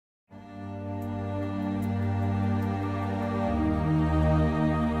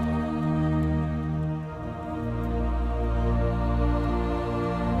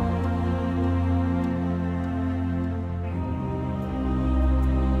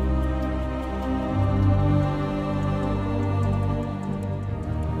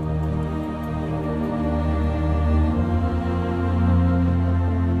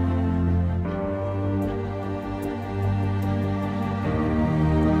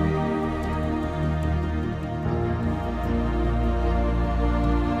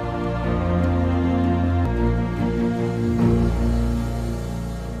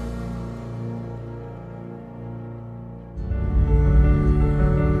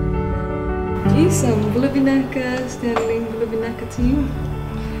Isang Bulabinaka, Sterling Bulabinaka team.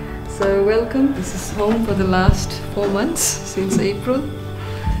 So welcome. This is home for the last 4 months, since April,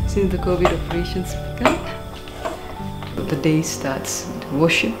 since the COVID operations began. The day starts with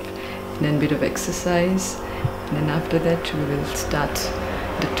worship, and then a bit of exercise, and then after that we will start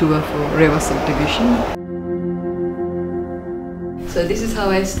the tour for Rewa Subdivision. So this is how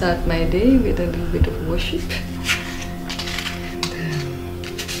I start my day, with a little bit of worship.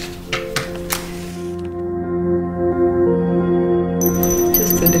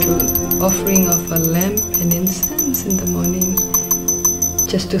 Just a little offering of a lamp and incense in the morning,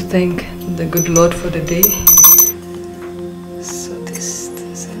 just to thank the good Lord for the day. So this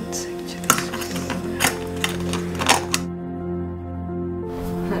incense actually.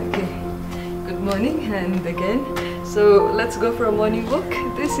 Okay, good morning and again. So let's go for a morning walk.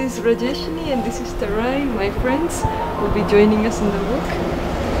 This is Rajeshini and this is Tarai, my friends, who will be joining us in the walk.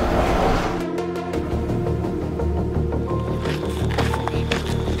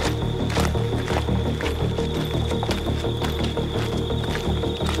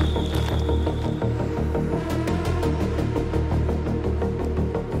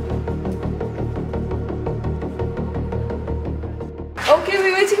 Okay,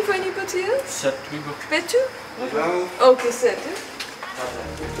 we're waiting for any materials? Set, we go. Petu? Okay, set.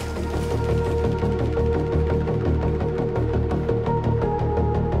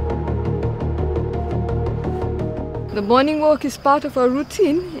 The morning walk is part of our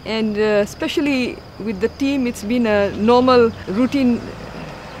routine, and especially with the team, it's been a normal routine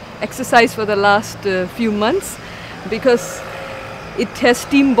exercise for the last few months, because it has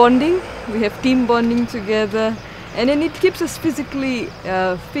team bonding. We have team bonding together. And then it keeps us physically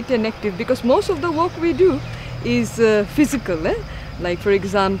fit and active, because most of the work we do is physical, like for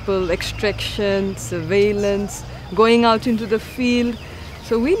example extraction, surveillance, going out into the field.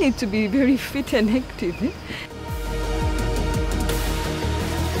 So we need to be very fit and active.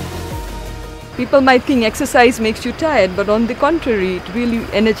 People might think exercise makes you tired, but on the contrary, it really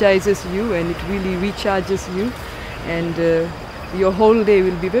energizes you and it really recharges you, and your whole day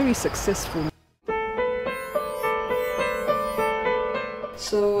will be very successful.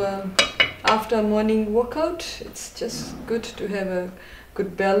 So after a morning workout, it's just good to have a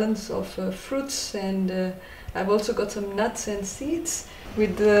good balance of fruits, and I've also got some nuts and seeds.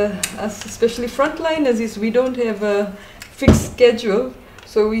 With us, especially frontliners, is we don't have a fixed schedule,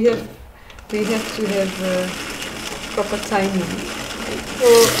 so we have to have proper timing. So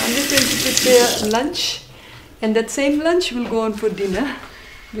I'm just going to prepare lunch, and that same lunch will go on for dinner,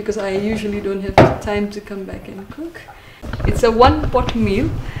 because I usually don't have time to come back and cook. It's a one-pot meal,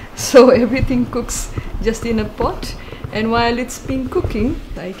 so everything cooks just in a pot, and while it's been cooking,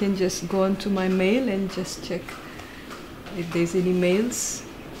 I can just go on to my mail and just check if there's any mails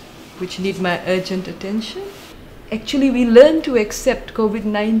which need my urgent attention. Actually, we learned to accept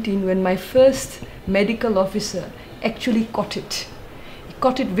COVID-19 when my first medical officer actually caught it. He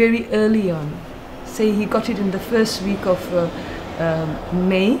caught it very early on. Say he got it in the first week of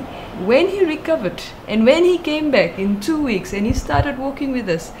May. When he recovered and when he came back in 2 weeks and he started working with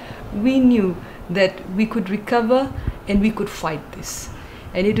us, we knew that we could recover and we could fight this.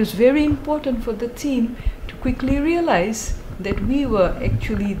 And it was very important for the team to quickly realize that we were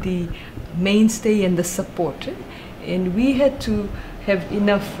actually the mainstay and the support. And we had to have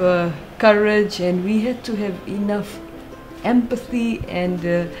enough courage, and we had to have enough empathy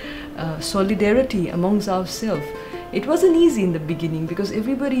and solidarity amongst ourselves. It wasn't easy in the beginning, because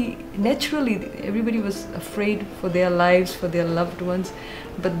everybody was afraid for their lives, for their loved ones.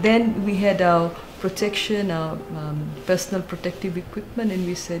 But then we had our protection, our personal protective equipment, and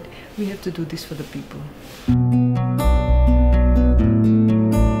we said, we have to do this for the people.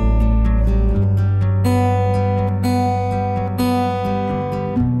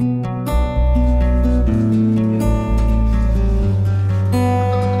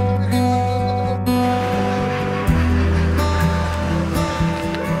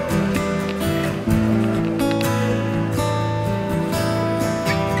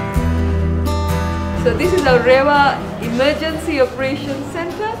 So this is our Rewa Emergency Operations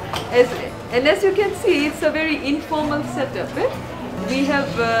Center, and as you can see, it's a very informal setup. We have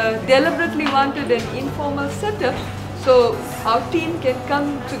deliberately wanted an informal setup so our team can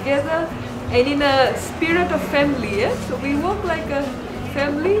come together and in a spirit of family. So we work like a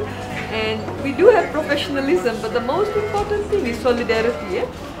family, and we do have professionalism, but the most important thing is solidarity.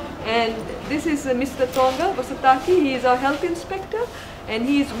 And this is Mr. Tonga Vasataki. He is our health inspector, and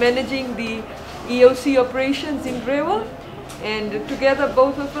he is managing the EOC operations in Rewa, and together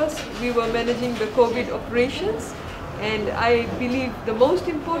both of us, we were managing the COVID operations. And I believe the most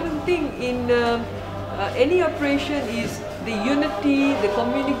important thing in any operation is the unity, the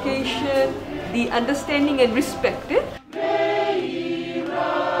communication, the understanding and respect.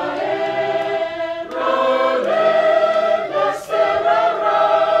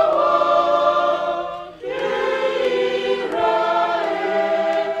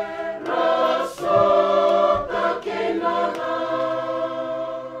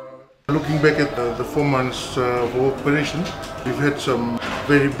 Looking back at the 4 months of operation, we've had some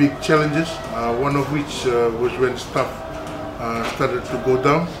very big challenges, one of which was when staff started to go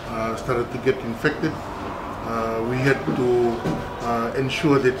down, started to get infected. We had to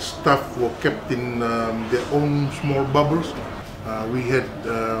ensure that staff were kept in their own small bubbles. We had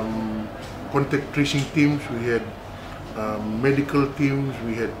contact tracing teams, we had medical teams,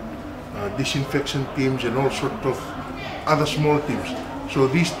 we had disinfection teams and all sorts of other small teams. So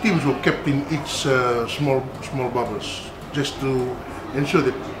these teams were kept in each small bubbles, just to ensure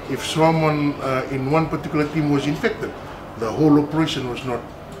that if someone in one particular team was infected, the whole operation was not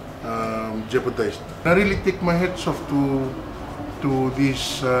jeopardized. I really take my hats off to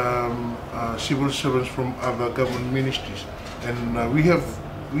these civil servants from other government ministries, and we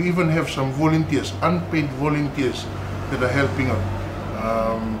even have some volunteers, unpaid volunteers, that are helping out.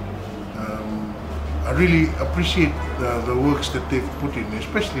 I really appreciate the works that they've put in,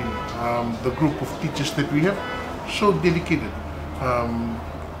 especially the group of teachers that we have, so dedicated.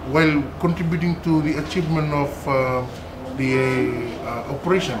 While contributing to the achievement of the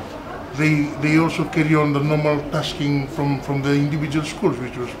operation, they also carry on the normal tasking from the individual schools,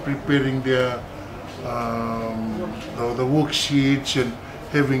 which was preparing their the worksheets and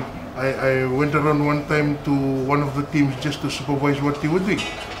having. I went around one time to one of the teams just to supervise what they were doing.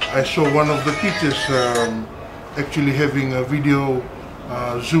 I saw one of the teachers actually having a video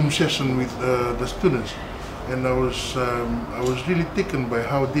Zoom session with the students, and I was really taken by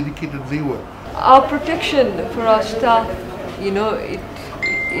how dedicated they were. Our protection for our staff, you know,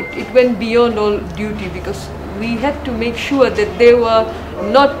 it went beyond all duty, because we had to make sure that they were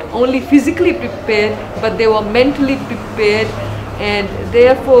not only physically prepared, but they were mentally prepared, and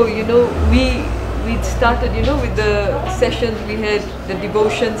therefore, you know, we started, you know, with the sessions we had, the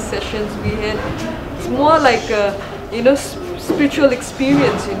devotion sessions we had. It's more like a, you know, spiritual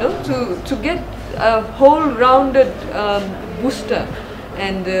experience, you know, to get a whole rounded booster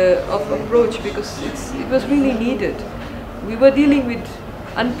and of approach, because it was really needed. We were dealing with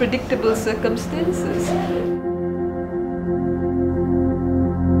unpredictable circumstances.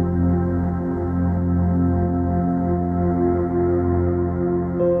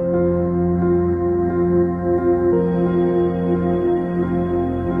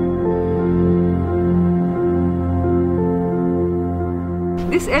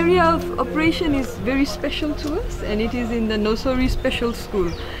 This area of operation is very special to us, and it is in the Nosori Special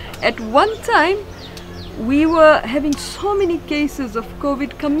School. At one time, we were having so many cases of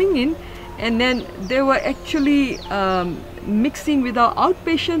COVID coming in, and then they were actually mixing with our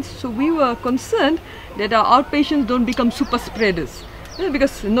outpatients, so we were concerned that our outpatients don't become super spreaders.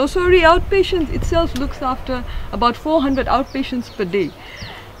 Because Nosori outpatients itself looks after about 400 outpatients per day.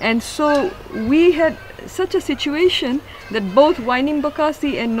 And so we had such a situation that both Wainim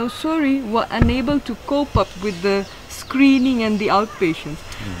Bokasi and Nosori were unable to cope up with the screening and the outpatients.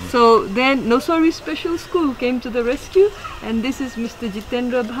 So then Nosori Special School came to the rescue, and this is Mr.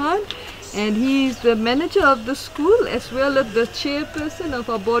 Jitendra Bhan, and he is the manager of the school as well as the chairperson of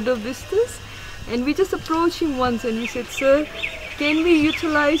our Board of Visitors. And we just approached him once and we said, "Sir, can we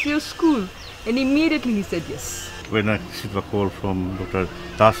utilize your school?" And immediately he said yes. When I received a call from Dr.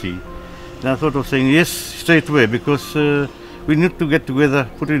 Dasi, then I thought of saying yes straight away, because we need to get together,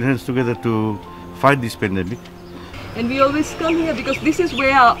 put our hands together to fight this pandemic. And we always come here because this is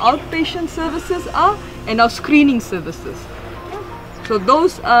where our outpatient services are and our screening services. So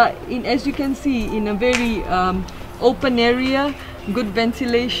those are, as you can see, in a very open area, good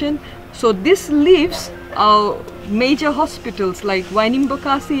ventilation. So this leaves our major hospitals like Wainim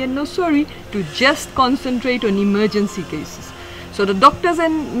Bokasi and Nosori to just concentrate on emergency cases. So the doctors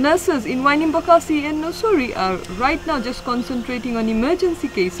and nurses in Wainim Bokasi and Nosori are right now just concentrating on emergency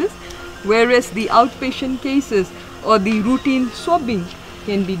cases, whereas the outpatient cases or the routine swabbing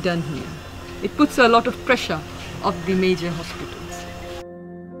can be done here. It puts a lot of pressure off the major hospitals.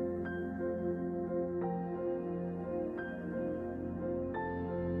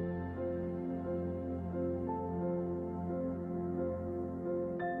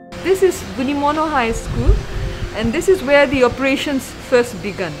 This is Gunimono High School, and this is where the operations first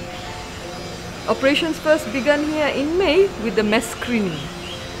began. Operations first began here in May with the mass screening.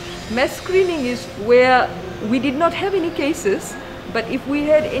 Mass screening is where We did not have any cases, but if we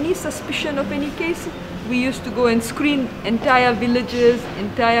had any suspicion of any case, we used to go and screen entire villages,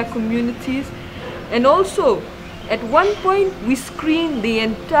 entire communities, and also at one point we screened the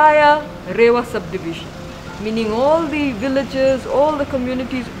entire Rewa subdivision, meaning all the villages, all the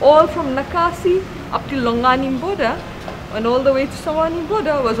communities, all from Nakasi up to Longanim border and all the way to Sawanim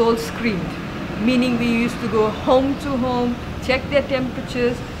border was all screened, meaning we used to go home to home, check their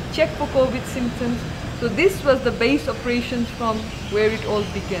temperatures, check for COVID symptoms. So this was the base operations from where it all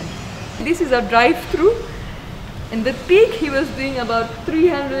began. This is a drive-through. In the peak, he was doing about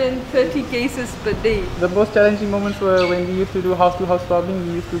 330 cases per day. The most challenging moments were when we used to do house-to-house swabbing.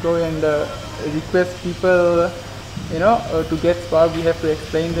 We used to go and request people, to get swabbed. We have to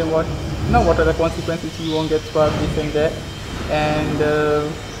explain them what are the consequences. You won't get swabbed, this and that. And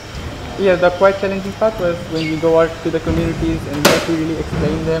the quite challenging part was when we go out to the communities and we have to really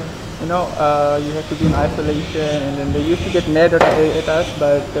explain them. You have to be in isolation, and then they used to get mad at us,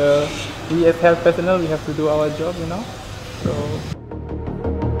 but we as health personnel, we have to do our job,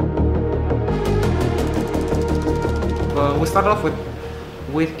 So we started off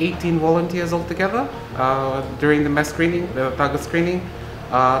with 18 volunteers altogether during the mass screening, the target screening.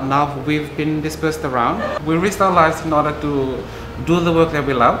 Now we've been dispersed around. We risked our lives in order to do the work that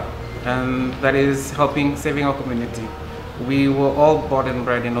we love, and that is saving our community. We were all born and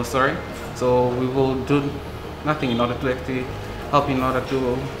bred in Osori, so we will do nothing in order to actually help in order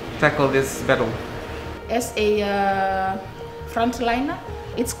to tackle this battle. As a frontliner,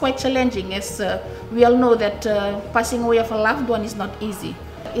 it's quite challenging, as we all know that passing away of a loved one is not easy.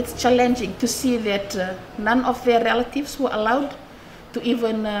 It's challenging to see that none of their relatives were allowed to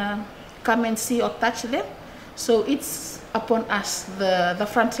even come and see or touch them. So it's upon us, the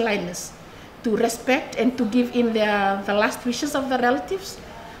frontliners, to respect and to give in the last wishes of the relatives,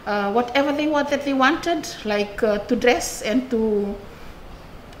 whatever they wanted, like to dress and to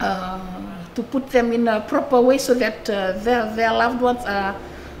put them in a proper way so that their loved ones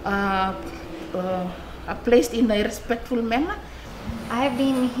are placed in a respectful manner. I have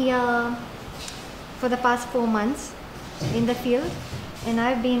been here for the past 4 months in the field, and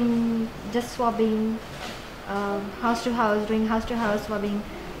I've been just swabbing house to house, doing house to house swabbing,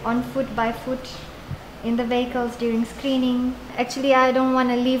 on foot, by foot, in the vehicles during screening. Actually, I don't want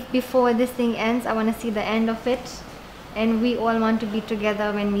to leave before this thing ends. I want to see the end of it, and we all want to be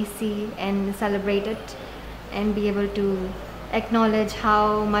together when we see and celebrate it and be able to acknowledge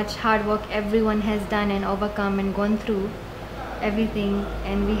how much hard work everyone has done and overcome and gone through everything,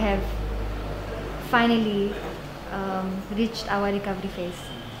 and we have finally reached our recovery phase.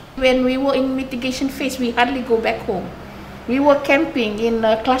 When we were in mitigation phase, we hardly go back home. We were camping in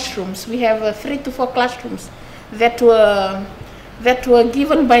classrooms. We have 3 to 4 classrooms that were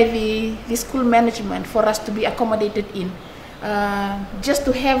given by the school management for us to be accommodated in. Just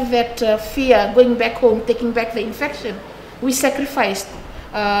to have that fear going back home, taking back the infection, we sacrificed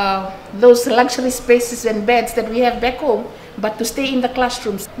those luxury spaces and beds that we have back home, but to stay in the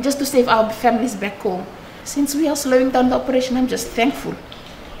classrooms, just to save our families back home. Since we are slowing down the operation, I'm just thankful.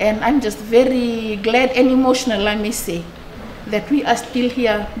 And I'm just very glad and emotional, I may say, that we are still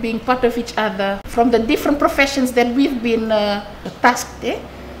here being part of each other from the different professions that we've been tasked.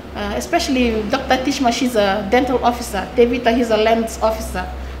 Especially Dr. Tishma, she's a dental officer. Tevita, he's a lands officer.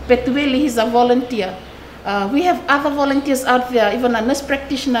 Petueli, he's a volunteer. We have other volunteers out there, even a nurse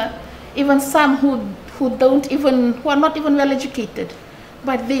practitioner, even some who are not even well educated,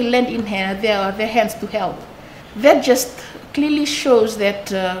 but they lend in their hands to help. That just clearly shows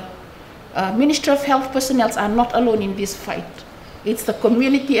that Ministry of Health personnel are not alone in this fight. It's the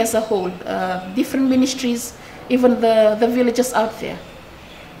community as a whole, different ministries, even the villages out there.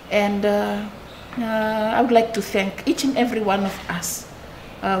 And I would like to thank each and every one of us.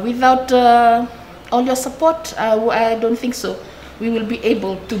 Without all your support, I don't think so. We will be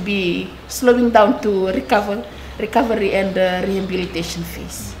able to be slowing down to recovery and rehabilitation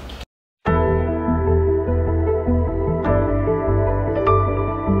phase.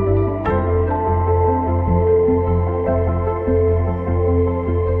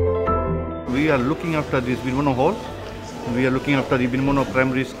 We are looking after this Binmono Hall, we are looking after the Binmono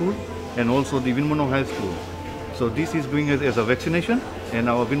Primary School and also the Binmono High School. So this is doing as a vaccination, and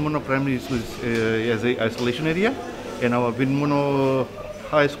our Binmono Primary School is as an isolation area, and our Binmono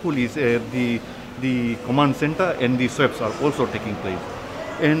High School is the command center, and the swabs are also taking place.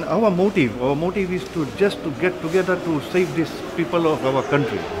 And our motive is to get together to save these people of our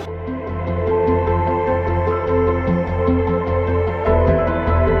country.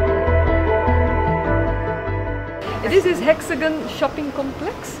 This is Hexagon Shopping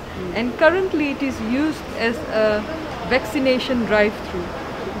Complex. and currently it is used as a vaccination drive-through.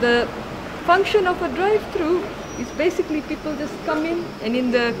 The function of a drive-through is basically people just come in and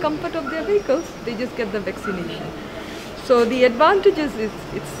in the comfort of their vehicles, they just get the vaccination. So the advantages is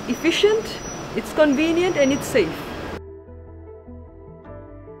it's efficient, it's convenient and it's safe.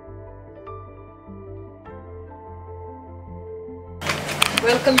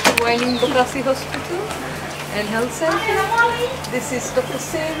 Welcome to Waining Bokasi Hospital and Health Center. This is Dr.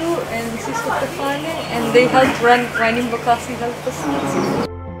 Seru and this is Dr. Fane, and they help run Waining Bokasi Health Facility.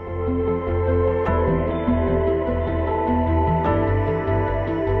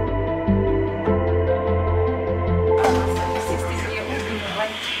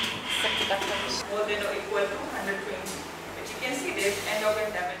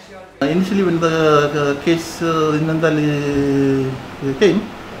 Initially, when the case in Mandali came,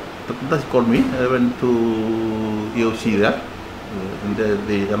 Doctor Dasi called me. I went to EOC there, and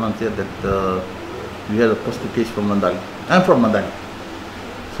they announced that we had a positive case from Mandali. I'm from Mandali,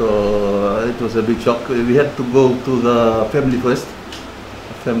 so it was a big shock. We had to go to the family first.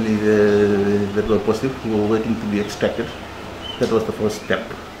 A family that were positive, who were waiting to be extracted. That was the first step.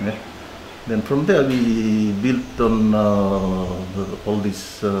 Yeah. Then from there we built on all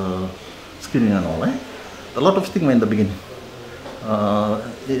this screening and all. A lot of stigma in the beginning.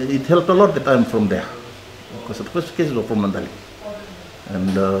 It helped a lot that I'm from there, because the first case was from Mandali, and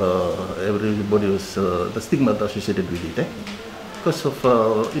everybody was the stigma associated with it, because of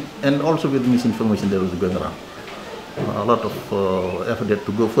it, and also with misinformation that was going around. A lot of effort had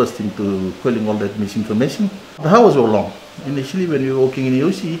to go first into quelling all that misinformation. The hours were long. Initially, when we were working in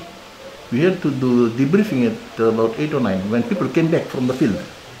EOC, we had to do debriefing at about 8 or 9 when people came back from the field.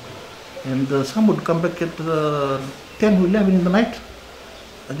 And some would come back at 10 or 11 in the night.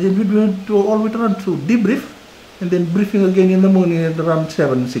 And then we went to all the way around to debrief and then briefing again in the morning at around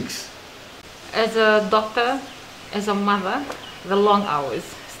 7, 6. As a doctor, as a mother, the long hours,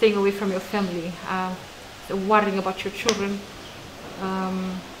 staying away from your family, worrying about your children,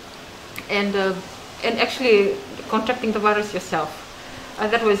 and actually contracting the virus yourself.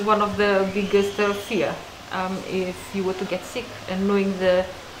 That was one of the biggest fear, if you were to get sick, and knowing the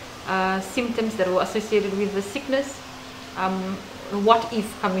symptoms that were associated with the sickness. What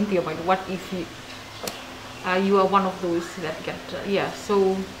if come into your mind? What if you are one of those that get,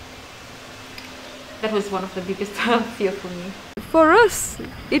 so that was one of the biggest fear for me. For us,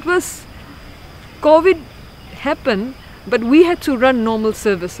 it was COVID happened, but we had to run normal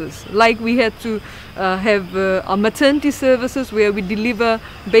services. Like we had to have our maternity services where we deliver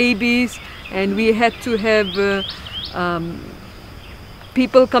babies, and we had to have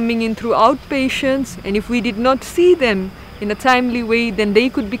people coming in through outpatients, and if we did not see them in a timely way, then they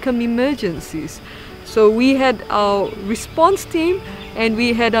could become emergencies. So we had our response team and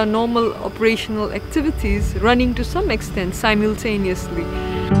we had our normal operational activities running to some extent simultaneously.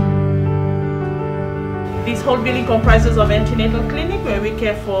 This whole building comprises of antenatal clinic where we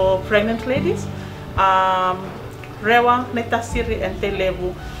care for pregnant ladies, Rewa, Netasiri and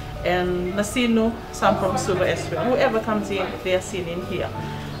Telebu, and Nasino, some from Suva as well. Whoever comes in, they are seen in here.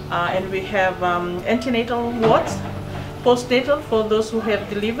 And we have antenatal wards, postnatal for those who have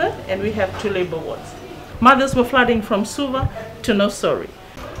delivered, and we have 2 labor wards. Mothers were flooding from Suva to Nosori.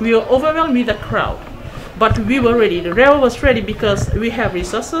 We were overwhelmed with the crowd. But we were ready. The Rewa was ready because we have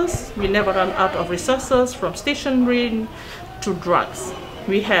resources. We never run out of resources, from stationery to drugs.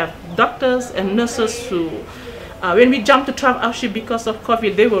 We have doctors and nurses who, when we jumped to 12-hour shift because of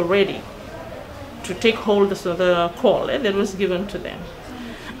COVID, they were ready to take hold of the call that was given to them.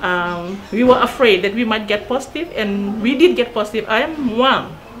 We were afraid that we might get positive, and we did get positive. I am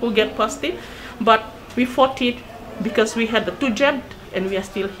one who get positive, but we fought it because we had the 2 jabs and we are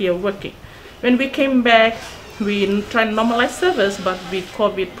still here working. When we came back, we tried to normalize service, but with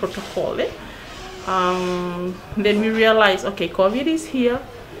COVID protocol. Then we realized, okay, COVID is here,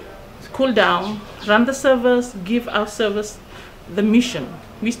 cool down, run the service, give our service the mission.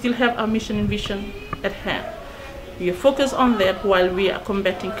 We still have our mission and vision at hand. We are focused on that while we are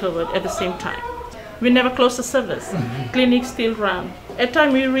combating COVID at the same time. We never close the service. Clinics still run. At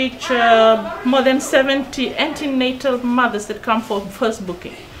time we reach more than 70 antenatal mothers that come for first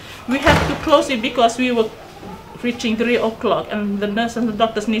booking. We have to close it because we were reaching 3 o'clock and the nurse and the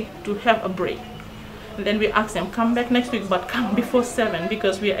doctors need to have a break. And then we ask them, come back next week, but come before 7,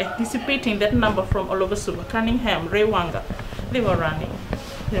 because we are anticipating that number from all over Suva, Cunningham, Rewanga. They were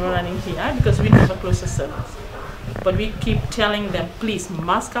running here because we never close the service. But we keep telling them, please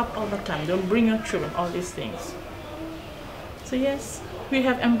mask up all the time, don't bring your children, all these things. So yes, we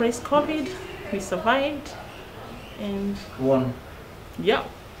have embraced COVID, we survived, and One. yeah,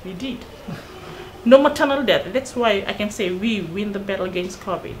 we did. No maternal death. That's why I can say we win the battle against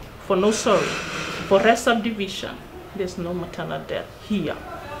COVID. For no sorry, for Rewa Subdivision, there's no maternal death here.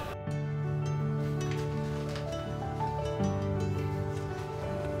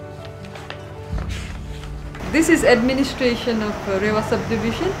 This is administration of Rewa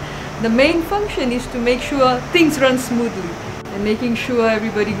Subdivision. The main function is to make sure things run smoothly and making sure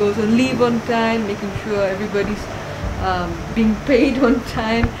everybody goes on leave on time, making sure everybody's being paid on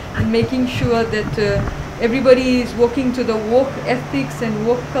time, and making sure that everybody is working to the work ethics and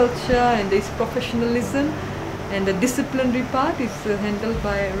work culture, and there's professionalism, and the disciplinary part is handled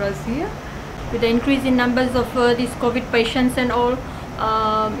by Razia. With the increase in numbers of these COVID patients and all,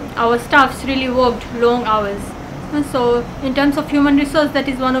 our staffs really worked long hours. And so in terms of human resource, that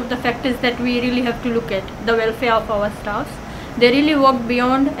is one of the factors that we really have to look at, the welfare of our staffs. They really worked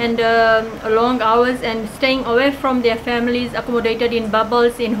beyond and long hours and staying away from their families, accommodated in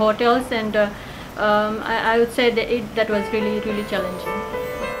bubbles, in hotels, and I would say that that was really, really challenging.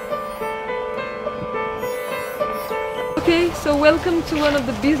 Okay, so welcome to one of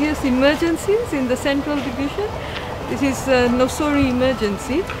the busiest emergencies in the Central Division. This is Nosori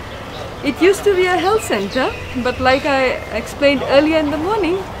emergency. It used to be a health center, but like I explained earlier in the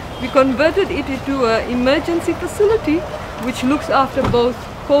morning, we converted it into an emergency facility which looks after both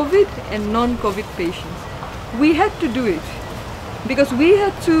COVID and non-COVID patients. We had to do it because we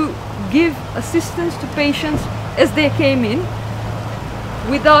had to give assistance to patients as they came in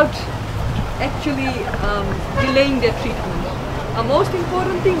without actually delaying their treatment. Our most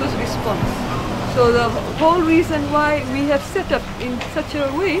important thing was response. So the whole reason why we have set up in such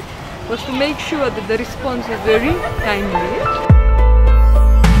a way was to make sure that the response is very timely.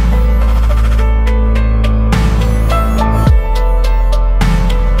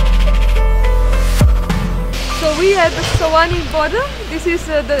 So we have the Sawani border. This is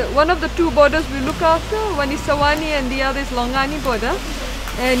one of the two borders we look after. One is Sawani and the other is Longani border.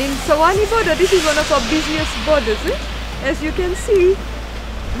 And in Sawani border, this is one of our busiest borders. As you can see,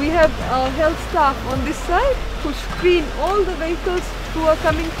 we have our health staff on this side who screen all the vehicles who are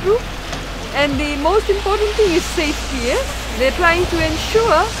coming through. And the most important thing is safety. They're trying to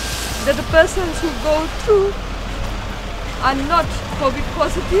ensure that the persons who go through are not COVID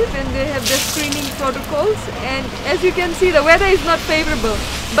positive, and they have their screening protocols. And as you can see, the weather is not favorable.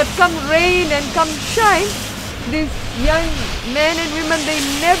 But come rain and come shine, these young men and women, they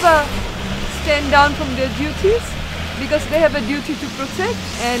never stand down from their duties, because they have a duty to protect,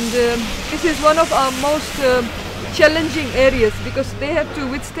 and this is one of our most challenging areas because they have to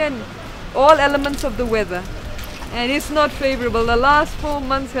withstand all elements of the weather, and it's not favorable. The last 4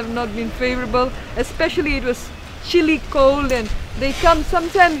 months have not been favorable, especially it was chilly cold, and they come,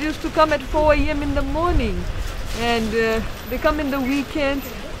 sometimes used to come at 4 AM in the morning, and they come in the weekends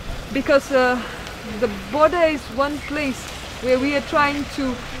because the border is one place where we are trying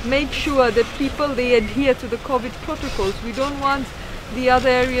to make sure that people, they adhere to the COVID protocols. We don't want the other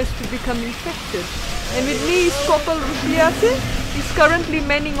areas to become infected. And with me is Kopal Rupiate. He's currently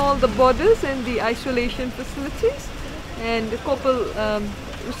manning all the borders and the isolation facilities. And Kopal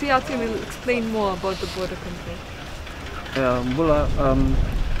Rupiate will explain more about the border control. Bula,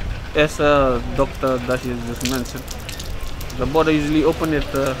 as Dr. Dasi just mentioned, the border usually open at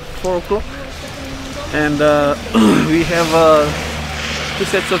 4 o'clock. And we have 2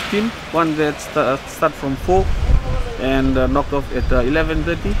 sets of team, one that start from 4 and knock off at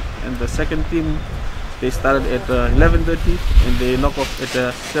 11:30, and the second team, they started at 11:30 and they knock off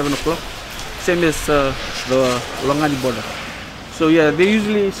at 7 o'clock, same as the Longani border. So yeah, they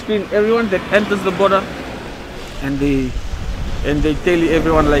usually screen everyone that enters the border, and they tell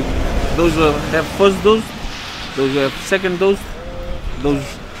everyone, like those who have first dose, those who have second dose, those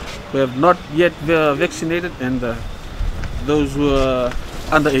who have not yet vaccinated, and those who are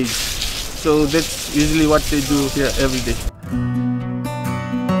underage. So that's usually what they do here every day.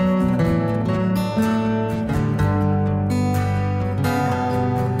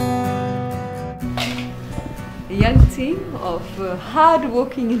 A young team of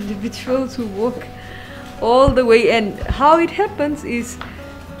hard-working individuals who work all the way, and how it happens is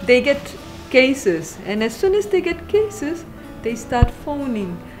they get cases, and as soon as they get cases, they start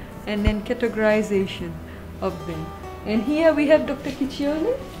phoning and then categorization of them. And here we have Dr.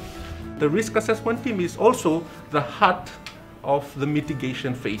 Kichione. The risk assessment team is also the heart of the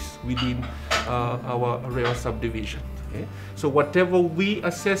mitigation phase within our Rewa subdivision. Okay? So whatever we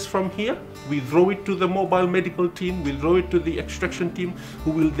assess from here, we throw it to the mobile medical team, we'll throw it to the extraction team,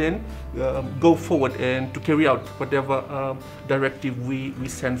 who will then go forward and to carry out whatever directive we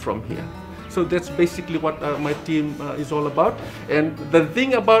send from here. So that's basically what my team is all about. And the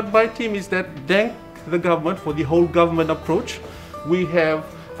thing about my team is that thank the government for the whole government approach. We have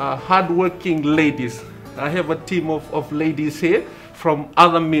hardworking ladies. I have a team of ladies here from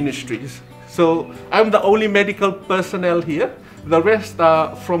other ministries. So I'm the only medical personnel here. The rest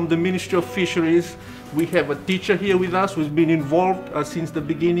are from the Ministry of Fisheries. We have a teacher here with us who's been involved since the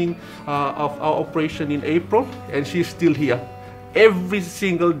beginning of our operation in April, and she's still here every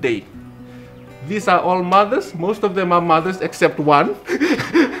single day. These are all mothers. Most of them are mothers except one.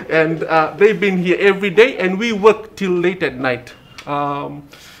 And they've been here every day, and we work till late at night.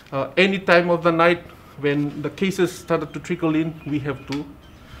 Any time of the night when the cases started to trickle in, we have to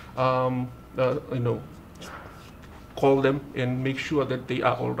call them and make sure that they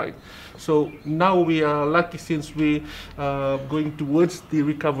are all right. So now we are lucky, since we are going towards the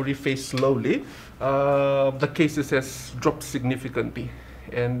recovery phase slowly. The cases has dropped significantly,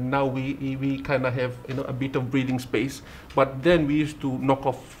 and now we kind of have a bit of breathing space. But then we used to knock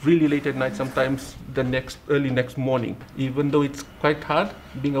off really late at night, sometimes the early next morning, even though it's quite hard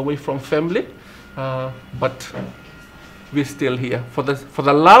being away from family, but we're still here for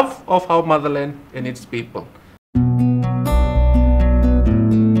the love of our motherland and its people.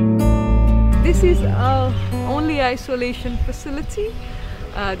 This is our only isolation facility.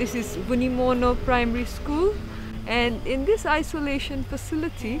 This is Vunimono Primary School, and in this isolation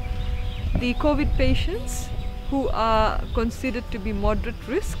facility, the COVID patients who are considered to be moderate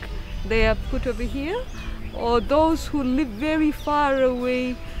risk, they are put over here, or those who live very far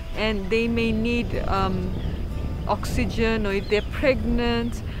away and they may need oxygen, or if they're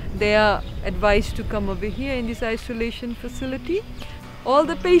pregnant, they are advised to come over here in this isolation facility. All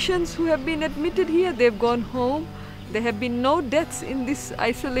the patients who have been admitted here, they've gone home. There have been no deaths in this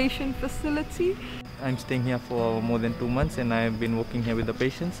isolation facility. I'm staying here for more than 2 months, and I've been working here with the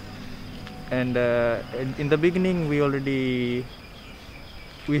patients. And in the beginning, we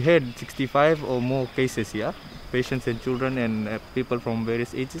had 65 or more cases here, patients and children and people from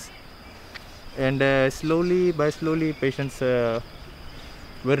various ages. And slowly, patients were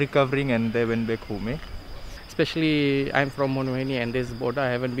recovering and they went back home. Especially I'm from Monoheni, and this border, I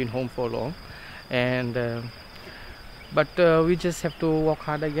haven't been home for long, and but we just have to work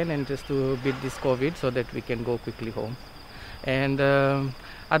hard again and just to beat this COVID so that we can go quickly home. And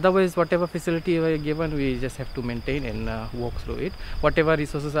otherwise, whatever facility we are given, we just have to maintain and work through it. Whatever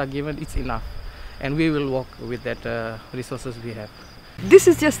resources are given, it's enough, and we will work with that resources we have. This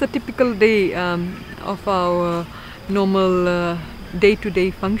is just a typical day of our normal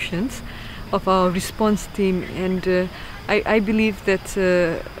day-to-day functions of our response team, and I believe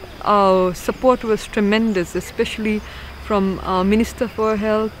that our support was tremendous, especially from our Minister for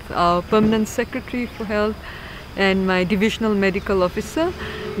Health, our Permanent Secretary for Health, and my Divisional Medical Officer.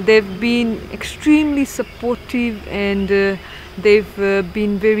 They've been extremely supportive, and they've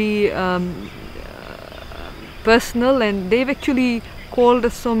been very personal, and they've actually called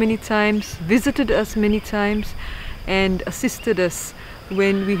us so many times, visited us many times, and assisted us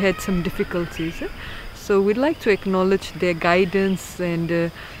when we had some difficulties. So we'd like to acknowledge their guidance,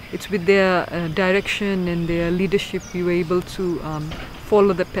 and it's with their direction and their leadership we were able to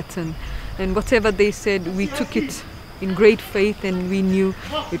follow the pattern. And whatever they said, we took it in great faith, and we knew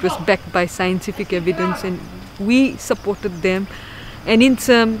it was backed by scientific evidence, and we supported them. And in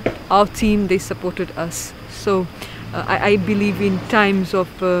turn, our team, they supported us. So I believe in times of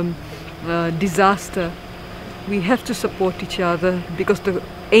disaster, we have to support each other, because the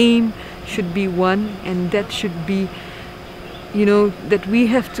aim should be one, and that should be, that we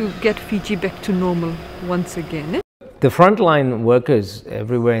have to get Fiji back to normal once again. The frontline workers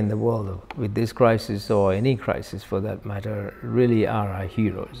everywhere in the world with this crisis, or any crisis for that matter, really are our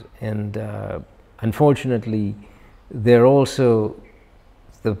heroes. And unfortunately, they're also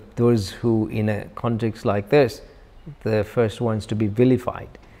those who, in a context like this, the first ones to be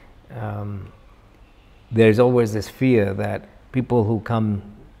vilified. There's always this fear that people who come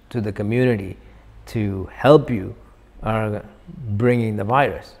to the community to help you are bringing the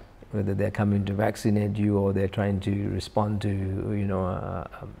virus, whether they're coming to vaccinate you or they're trying to respond to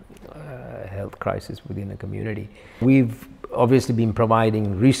a health crisis within a community. We've obviously been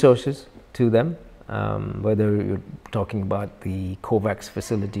providing resources to them, whether you're talking about the COVAX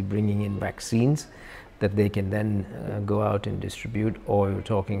facility bringing in vaccines that they can then go out and distribute, or you're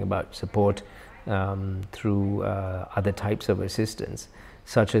talking about support through other types of assistance,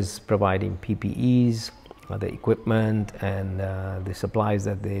 such as providing PPEs, the equipment and the supplies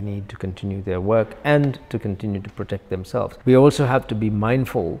that they need to continue their work and to continue to protect themselves. We also have to be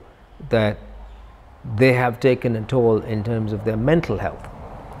mindful that they have taken a toll in terms of their mental health,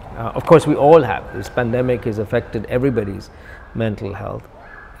 Of course, we all have. This pandemic has affected everybody's mental health,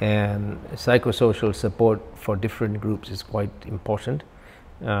 and psychosocial support for different groups is quite important.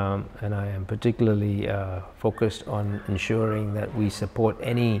 And I am particularly focused on ensuring that we support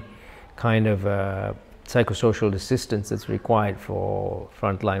any kind of psychosocial assistance that's required for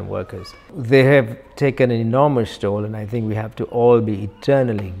frontline workers. They have taken an enormous toll, and I think we have to all be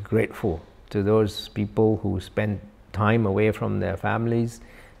eternally grateful to those people who spend time away from their families,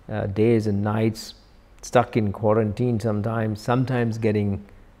 days and nights, stuck in quarantine sometimes getting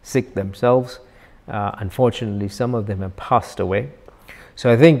sick themselves. Unfortunately, some of them have passed away. So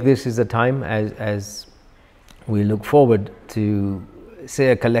I think this is a time as we look forward to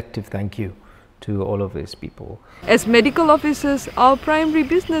say a collective thank you to all of these people. As medical officers, our primary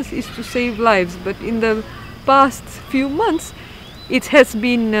business is to save lives, but in the past few months, it has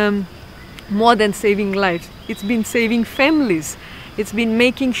been more than saving lives. It's been saving families. It's been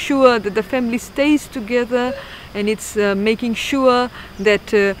making sure that the family stays together, and it's making sure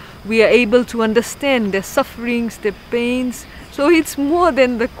that we are able to understand their sufferings, their pains. So it's more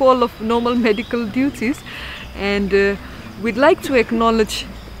than the call of normal medical duties, and we'd like to acknowledge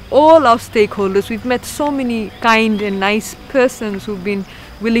all our stakeholders. We've met so many kind and nice persons who've been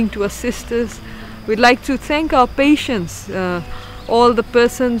willing to assist us. We'd like to thank our patients, all the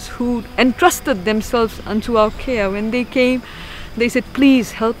persons who entrusted themselves unto our care. When they came, they said,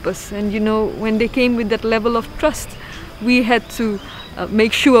 please help us. And you know, when they came with that level of trust, we had to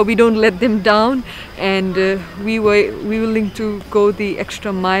make sure we don't let them down, and we were willing to go the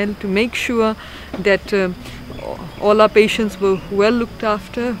extra mile to make sure that all our patients were well looked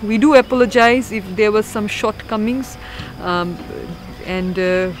after. We do apologize if there were some shortcomings, but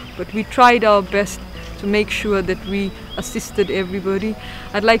we tried our best to make sure that we assisted everybody.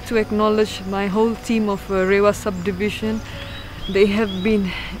 I'd like to acknowledge my whole team of Rewa Subdivision.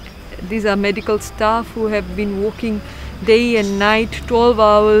 These are medical staff who have been working day and night, 12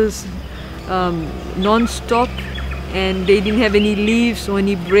 hours non-stop, and they didn't have any leaves or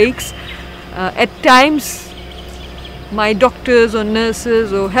any breaks. At times, my doctors or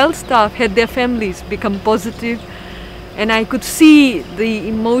nurses or health staff had their families become positive, and I could see the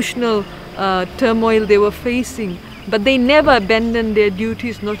emotional turmoil they were facing, but they never abandoned their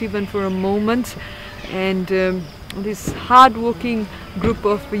duties, not even for a moment. And this hard-working group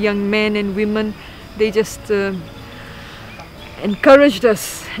of young men and women, they just encouraged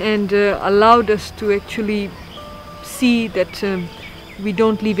us and allowed us to actually see that we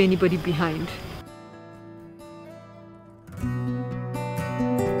don't leave anybody behind.